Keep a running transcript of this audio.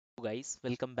Guys,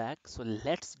 welcome back. So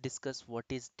let's discuss what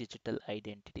is digital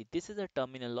identity. This is a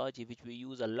terminology which we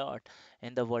use a lot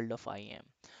in the world of IM.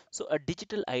 So a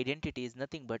digital identity is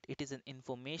nothing but it is an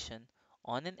information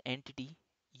on an entity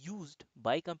used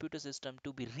by computer system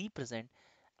to be represent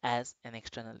as an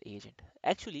external agent.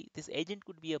 Actually, this agent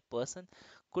could be a person,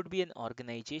 could be an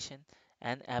organization,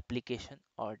 an application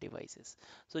or devices.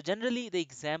 So generally the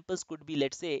examples could be,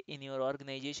 let's say in your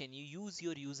organization you use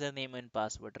your username and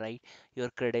password, right? Your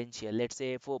credential, let's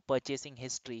say for purchasing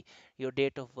history, your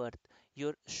date of birth,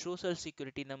 your social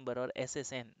security number or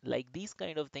SSN, like these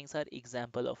kind of things are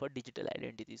example of a digital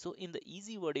identity. So in the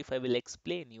easy word, if I will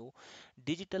explain you,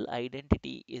 digital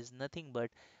identity is nothing but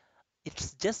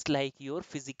it's just like your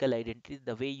physical identity,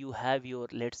 the way you have your,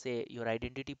 let's say, your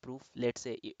identity proof. Let's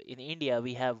say in India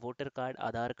we have voter card,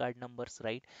 Aadhaar card numbers,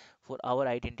 right? For our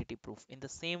identity proof, in the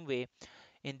same way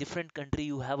in different country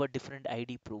you have a different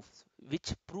ID proofs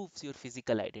which proves your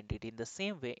physical identity. In the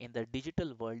same way in the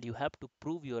digital world you have to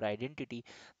prove your identity.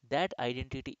 That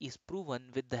identity is proven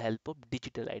with the help of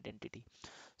digital identity.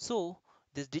 So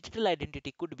this digital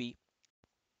identity could be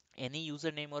any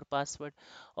username or password,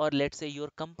 or let's say your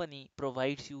company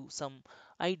provides you some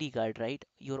ID card, right?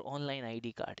 Your online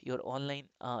ID card, your online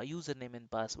username and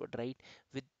password, right?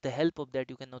 With the help of that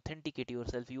you can authenticate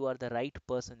yourself, you are the right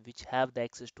person which have the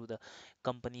access to the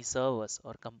company servers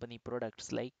or company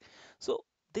products, like. So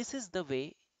this is the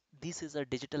way, this is a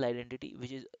digital identity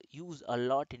which is used a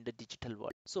lot in the digital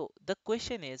world. So the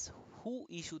question is, who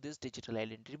issue this digital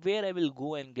identity, where I will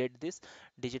go and get this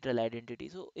digital identity?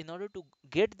 So in order to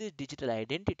get this digital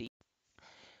identity,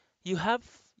 you have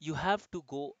you have to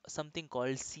go something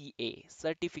called CA,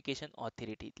 certification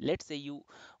authority. Let's say you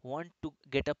want to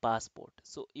get a passport.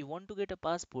 So you want to get a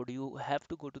passport, you have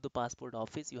to go to the passport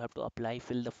office, you have to apply,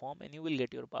 fill the form, and you will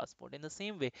get your passport. In the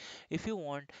same way, if you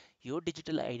want your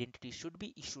digital identity should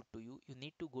be issued to you, you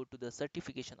need to go to the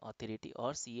certification authority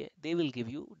or CA. They will give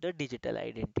you the digital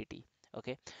identity.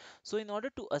 Okay. So in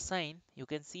order to assign, you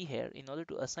can see here, in order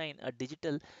to assign a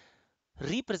digital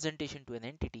representation to an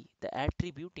entity, the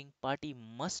attributing party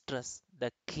must trust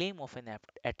the claim of an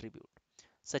attribute,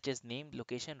 such as name,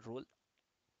 location, role,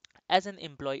 as an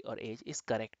employee or age, is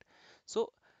correct.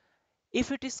 So,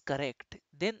 if it is correct,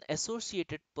 then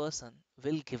associated person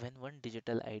will given one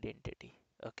digital identity.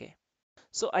 Okay.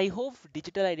 So I hope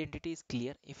digital identity is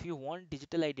clear. If you want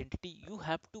digital identity, you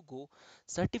have to go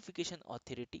certification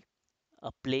authority,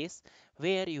 a place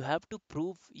where you have to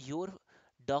prove your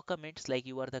documents like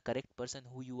you are the correct person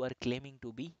who you are claiming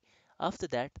to be. After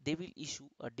that they will issue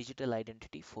a digital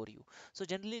identity for you. So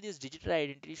generally this digital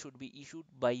identity should be issued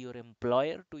by your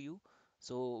employer to you.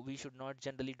 So we should not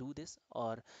generally do this,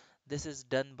 or this is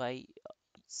done by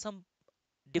some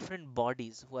different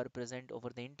bodies who are present over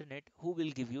the internet who will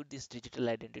give you this digital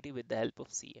identity with the help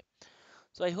of CA.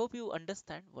 So I hope you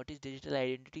understand what is digital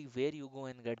identity, where you go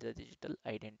and get the digital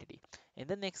identity. In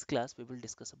the next class, we will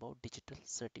discuss about digital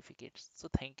certificates. So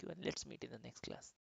thank you and let's meet in the next class.